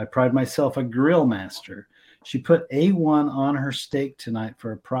now. I pride myself a grill master. She put A1 on her steak tonight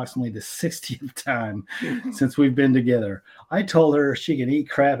for approximately the 60th time since we've been together. I told her she can eat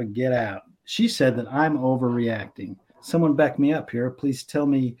crap and get out. She said that I'm overreacting. Someone back me up here. Please tell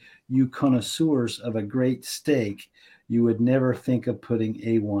me, you connoisseurs of a great steak, you would never think of putting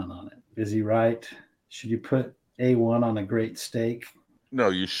A1 on it. Is he right? Should you put A1 on a great steak? No,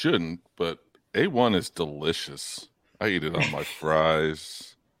 you shouldn't, but A1 is delicious. I eat it on my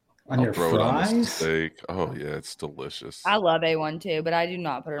fries. On your throw fries? it on the steak. Oh yeah, it's delicious. I love A1 too, but I do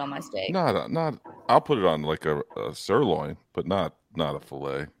not put it on my steak. Not. I'll put it on like a sirloin, but not a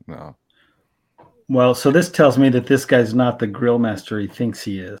fillet. No. Well, so this tells me that this guy's not the grill master he thinks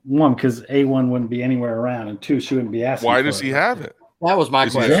he is. One, because A1 wouldn't be anywhere around, and two, she wouldn't be asking. Why does he have it? That was my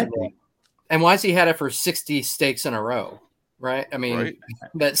question. Exactly. And why's he had it for 60 steaks in a row? Right? I mean,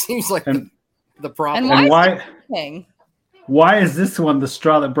 that seems like the problem. And why is this one the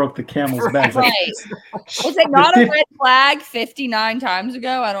straw that broke the camel's back? Right. Was it not a red flag 59 times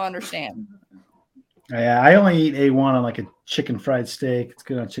ago? I don't understand. Yeah, I only eat A1 on like a chicken fried steak. It's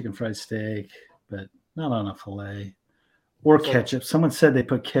good on chicken fried steak, but not on a fillet or ketchup. Someone said they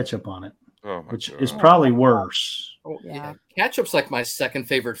put ketchup on it, which is probably worse. Oh, yeah. Ketchup's like my second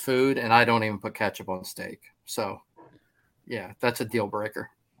favorite food, and I don't even put ketchup on steak. So, yeah, that's a deal breaker.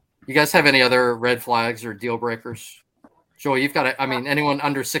 You guys have any other red flags or deal breakers? Joy, you've got to, anyone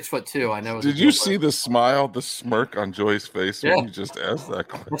under 6'2", I know. Did you see the smile, the smirk on Joy's face when you just asked that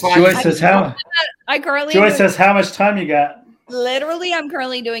question? Joy says, how much time you got? Literally, I'm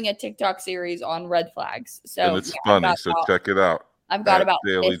currently doing a TikTok series on red flags. So and it's funny, so check it out. I've got about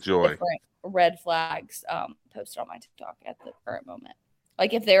Daily Joy different red flags posted on my TikTok at the current moment.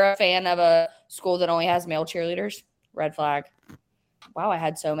 Like if they're a fan of a school that only has male cheerleaders, red flag. Wow, I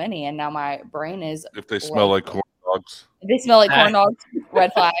had so many, and now my brain is. If they smell like corn dogs. If they smell like corn dogs,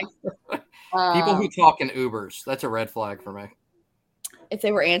 red flag. People who talk in Ubers, that's a red flag for me. If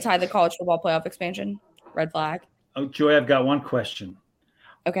they were anti the college football playoff expansion, red flag. Oh, Joy, I've got one question.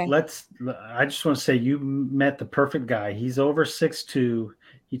 Okay. I just want to say you met the perfect guy. He's over 6'2".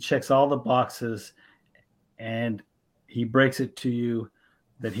 He checks all the boxes, and he breaks it to you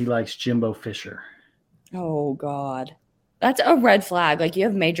that he likes Jimbo Fisher. Oh, God. That's a red flag. Like, you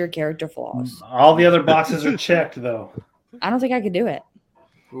have major character flaws. All the other boxes are checked, though. I don't think I could do it.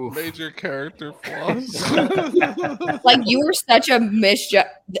 Oof. Major character flaws. Like, you were such a misjudge.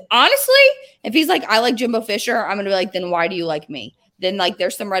 Honestly, if he's like, I like Jimbo Fisher, I'm going to be like, then why do you like me? Then, like,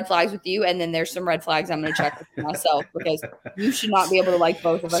 there's some red flags with you, and then there's some red flags I'm going to check with myself because you should not be able to like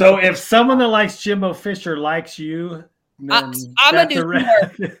both of us. So if someone that likes Jimbo Fisher likes you, then I'm going to do some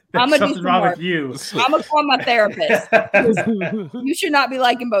work. I'm going to do something wrong with you. I'm going to call my therapist. You should not be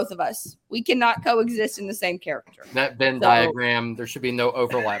liking both of us. We cannot coexist in the same character. That Venn diagram, there should be no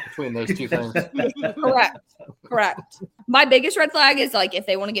overlap between those two things. Correct. My biggest red flag is like if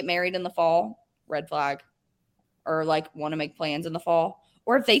they want to get married in the fall, red flag. Or like want to make plans in the fall.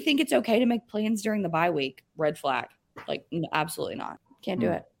 Or if they think it's okay to make plans during the bye week, red flag. Like, no, absolutely not. Can't do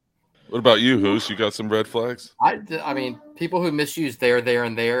it. What about you, Hoos? You got some red flags? I mean, people who misuse there,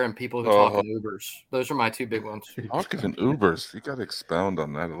 and people who talk in Ubers. Those are my two big ones. Talking in Ubers. You got to expound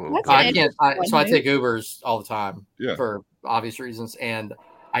on that a little bit. I take Ubers all the time for obvious reasons. And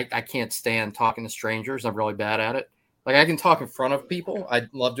I can't stand talking to strangers. I'm really bad at it. Like, I can talk in front of people. I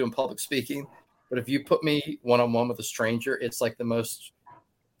love doing public speaking. But if you put me one-on-one with a stranger, it's like the most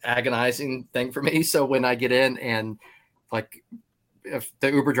agonizing thing for me. So when I get in and like if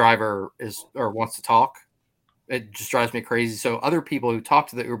the Uber driver wants to talk, it just drives me crazy. So other people who talk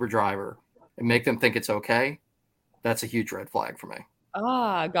to the Uber driver and make them think it's okay, that's a huge red flag for me.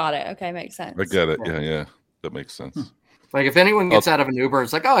 Ah, got it. Okay, makes sense. I get it. Yeah. That makes sense. Like if anyone gets out of an Uber,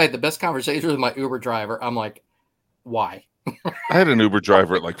 it's like, oh, I had the best conversation with my Uber driver. I'm like, why? I had an Uber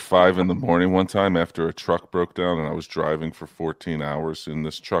driver at like 5 a.m. one time after a truck broke down, and I was driving for 14 hours in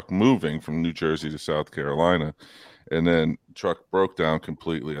this truck moving from New Jersey to South Carolina. And then truck broke down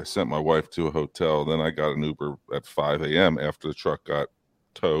completely. I sent my wife to a hotel. Then I got an Uber at 5 a.m. after the truck got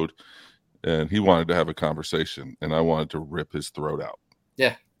towed, and he wanted to have a conversation, and I wanted to rip his throat out.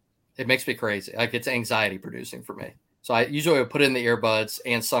 Yeah, it makes me crazy. Like it's anxiety producing for me. So I usually would put in the earbuds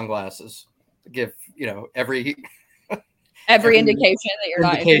and sunglasses to give, every indication that you're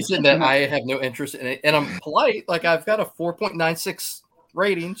not interested. That I have no interest in it. And I'm polite. Like I've got a 4.96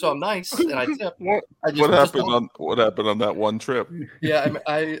 rating, so I'm nice and I tip. What happened on that one trip? Yeah,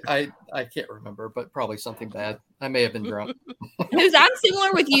 I can't remember, but probably something bad. I may have been drunk. Because I'm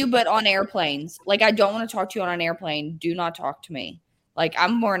similar with you, but on airplanes. Like I don't want to talk to you on an airplane. Do not talk to me. Like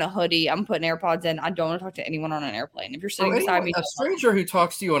I'm wearing a hoodie. I'm putting AirPods in. I don't want to talk to anyone on an airplane. If you're sitting beside me, a stranger who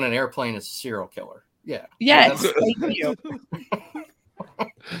talks to you on an airplane is a serial killer. Yeah. Yes. Thank you.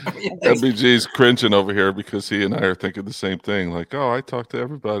 MBG's cringing over here because he and I are thinking the same thing. Like, oh, I talk to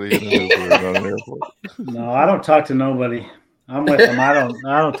everybody in an Uber on an airport. No, I don't talk to nobody. I'm with them. I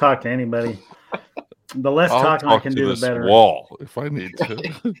don't talk to anybody. The less talking I can do, the better. Wall if I need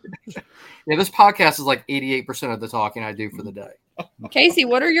to. Yeah, this podcast is like 88% of the talking I do for the day. Casey,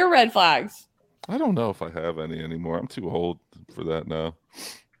 what are your red flags? I don't know if I have any anymore. I'm too old for that now.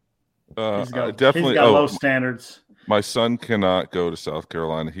 He's got low standards. My son cannot go to South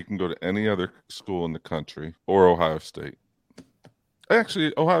Carolina. He can go to any other school in the country or Ohio State.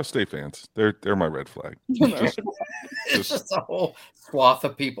 Actually, Ohio State fans, they're my red flag. It's just a whole swath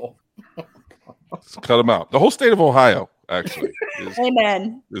of people. Cut them out. The whole state of Ohio, actually,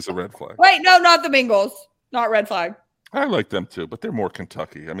 Amen. Is a red flag. Wait, no, not the Bengals. Not red flag. I like them too, but they're more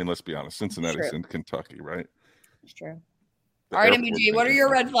Kentucky. I mean, let's be honest. Cincinnati's in Kentucky, right? It's true. All right, MBG, what are your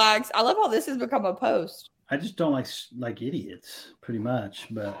red flags? I love how this has become a post. I just don't like idiots, pretty much.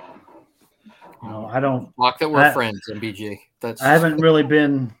 But I don't. Block that we're friends, MBG. I haven't really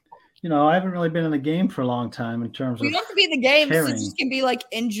been. I haven't really been in the game for a long time in terms of. You don't have to be in the game. It just can be like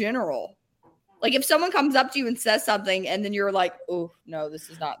in general. Like if someone comes up to you and says something, and then you're like, "Oh no, this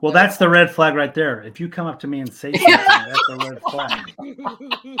is not." Well, that's the red flag right there. If you come up to me and say something, that's a red flag.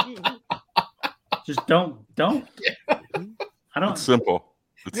 Just don't. I don't. It's simple.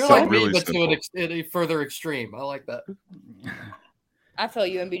 You're like really me, but to a further extreme. I like that. I feel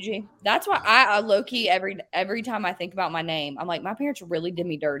you, MBG. That's why I low key every time I think about my name, I'm like, my parents really did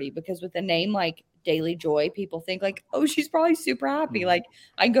me dirty because with a name like Daily Joy, people think like, oh, she's probably super happy. Like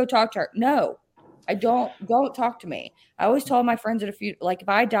I can go talk to her. No, I don't talk to me. I always tell my friends if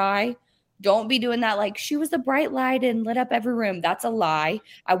I die, don't be doing that. Like she was the bright light and lit up every room. That's a lie.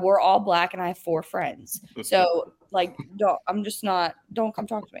 I wore all black and I have 4 friends. So don't come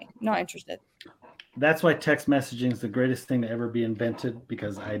talk to me. I'm not interested. That's why text messaging is the greatest thing to ever be invented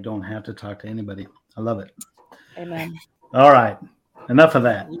because I don't have to talk to anybody. I love it. Amen. All right. Enough of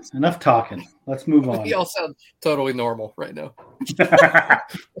that. Enough talking. Let's move on. We all sound totally normal right now.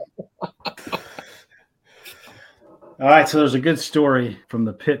 All right. So there's a good story from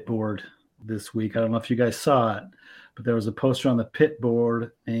the pit board this week. I don't know if you guys saw it, but there was a poster on the pit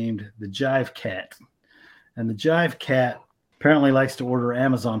board named the Jive Cat. And the Jive Cat apparently likes to order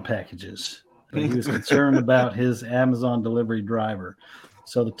Amazon packages. But he was concerned about his Amazon delivery driver.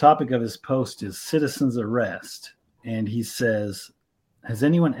 So the topic of his post is citizen's arrest. And he says, has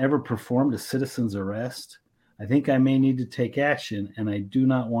anyone ever performed a citizen's arrest? I think I may need to take action, and I do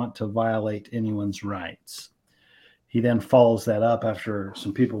not want to violate anyone's rights. He then follows that up after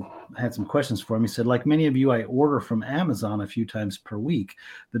some people had some questions for him. He said, like many of you, I order from Amazon a few times per week.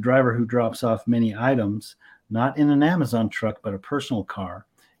 The driver who drops off many items, not in an Amazon truck, but a personal car,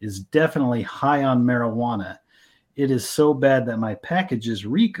 is definitely high on marijuana. It is so bad that my packages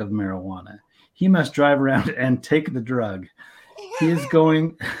reek of marijuana. He must drive around and take the drug. He is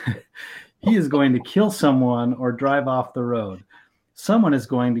going to kill someone or drive off the road. Someone is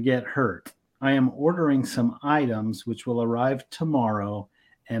going to get hurt. I am ordering some items which will arrive tomorrow,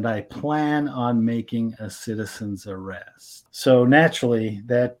 and I plan on making a citizen's arrest. So naturally,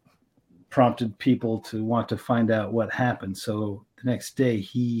 that prompted people to want to find out what happened. So the next day,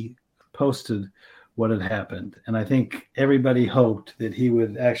 he posted what had happened. And I think everybody hoped that he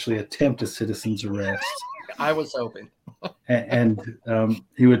would actually attempt a citizen's arrest. I was hoping. and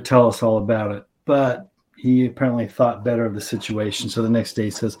he would tell us all about it. But he apparently thought better of the situation. So the next day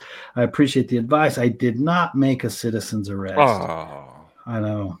he says, I appreciate the advice. I did not make a citizen's arrest. Oh. I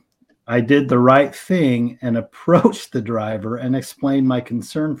know. I did the right thing and approached the driver and explained my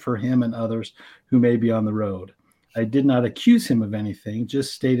concern for him and others who may be on the road. I did not accuse him of anything,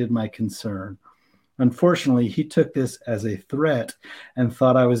 just stated my concern. Unfortunately, he took this as a threat and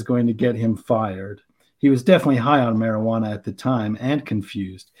thought I was going to get him fired. He was definitely high on marijuana at the time and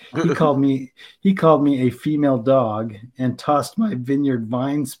confused. He called me a female dog and tossed my Vineyard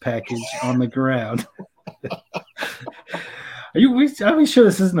Vines package on the ground. Are we sure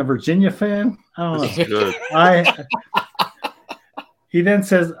this isn't a Virginia fan? I don't know. He then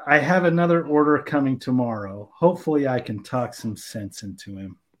says, I have another order coming tomorrow. Hopefully I can talk some sense into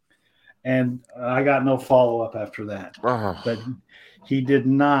him. And I got no follow-up after that. But he did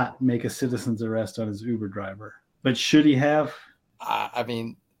not make a citizen's arrest on his Uber driver. But should he have? I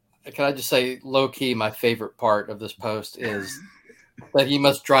mean, can I just say, low-key, my favorite part of this post is that he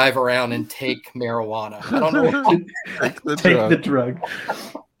must drive around and take marijuana. I don't know. Take the drug.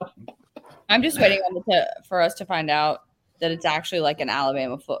 I'm just waiting for us to find out that it's actually like an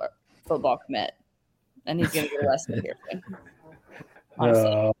Alabama football commit. And he's going to get arrested here soon.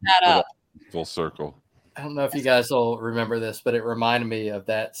 Honestly, that up. Full circle. I don't know if you guys will remember this, but it reminded me of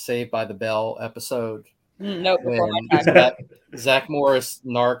that Saved by the Bell episode. Nope. When Zach Morris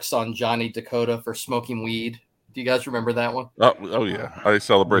narcs on Johnny Dakota for smoking weed. Do you guys remember that one? Oh yeah. I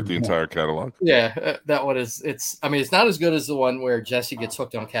celebrate the entire catalog. Yeah, that one is. It's not as good as the one where Jesse gets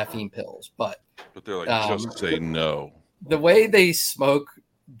hooked on caffeine pills, but they're like, just say no. The way they smoke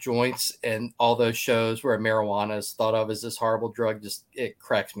joints and all those shows where marijuana is thought of as this horrible drug, it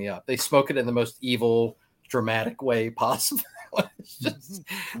cracks me up. They smoke it in the most evil, dramatic way possible.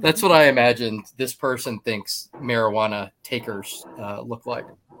 That's what I imagined this person thinks marijuana takers look like.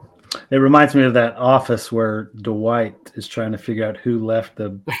 It reminds me of that Office where Dwight is trying to figure out who left the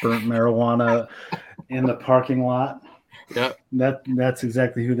burnt marijuana in the parking lot. Yeah, that's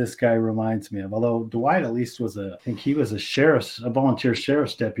exactly who this guy reminds me of. Although Dwight at least I think he was a volunteer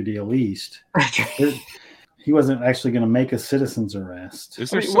sheriff's deputy at least. He wasn't actually going to make a citizen's arrest. Is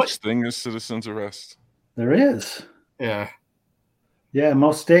there such thing as citizen's arrest? There is. Yeah. Yeah,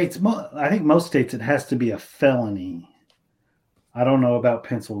 most states. I think most states it has to be a felony. I don't know about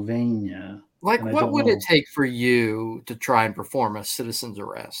Pennsylvania. Like, what would it take for you to try and perform a citizen's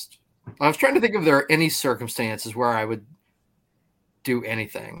arrest? I was trying to think if there are any circumstances where I would do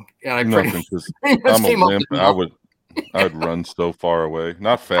anything. And I nothing, because I'm a limp. I'd run so far away.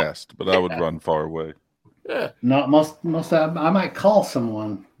 Not fast, but I would run far away. Yeah. Not most. I might call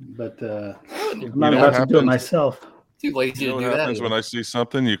someone, but I'm not about to do it myself. Too lazy to do that. What happens when I see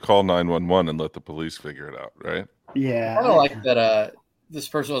something? You call 911 and let the police figure it out, right? Yeah. I don't like that. This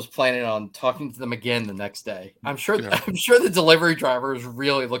person was planning on talking to them again the next day. I'm sure the delivery driver is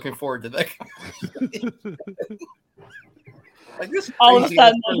really looking forward to that. Like this. All of a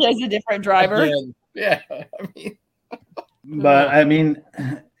sudden, there's a different driver. Again. Yeah, I mean,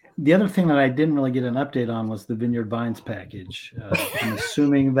 the other thing that I didn't really get an update on was the Vineyard Vines package. I'm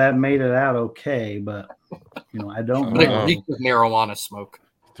assuming that made it out okay, but I don't know. Like reeked with marijuana smoke.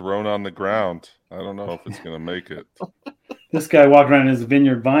 Thrown on the ground. I don't know if it's going to make it. This guy walking around in his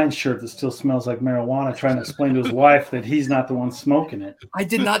Vineyard Vines shirt that still smells like marijuana, trying to explain to his wife that he's not the one smoking it. I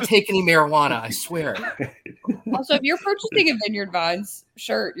did not take any marijuana, I swear. Also, if you're purchasing a Vineyard Vines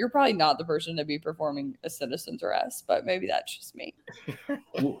shirt, you're probably not the person to be performing a citizen's arrest, but maybe that's just me.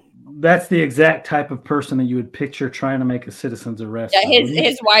 That's the exact type of person that you would picture trying to make a citizen's arrest. Yeah,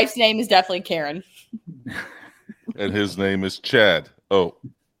 his wife's name is definitely Karen. And his name is Chad. Oh.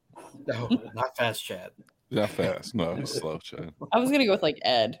 No, not fast, Chad. Not fast. No, slow, Chad. I was going to go with like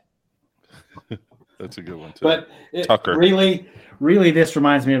Ed. That's a good one, too. But Tucker. Really, this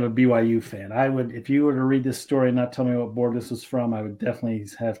reminds me of a BYU fan. I would, if you were to read this story and not tell me what board this was from, I would definitely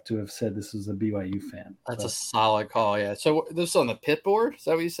have to have said this was a BYU fan. That's a solid call, yeah. So this is on the Pitt board? Is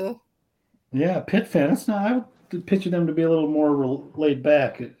that what you said? Yeah, Pitt fan. That's not. I would picture them to be a little more laid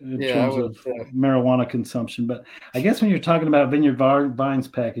back in terms of marijuana consumption. But I guess when you're talking about Vineyard Vines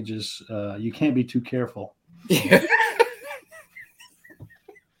packages, you can't be too careful. Yeah.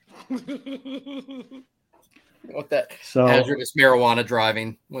 What that hazardous marijuana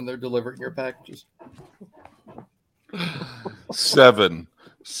driving when they're delivering your packages. 7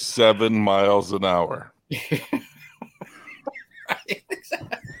 miles an hour. Right,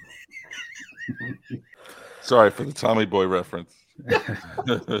 exactly. Sorry for the Tommy Boy reference.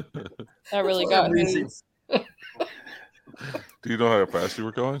 That really That's why got I'm easy. who's. Do you know how fast you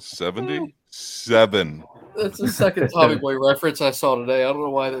were going? 77. That's the second Tommy Boy reference I saw today. I don't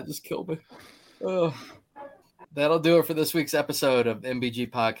know why that just killed me. Oh. That'll do it for this week's episode of MBG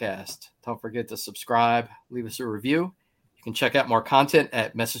Podcast. Don't forget to subscribe, leave us a review. You can check out more content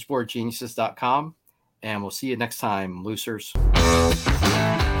at messageboardgeniuses.com. And we'll see you next time, losers.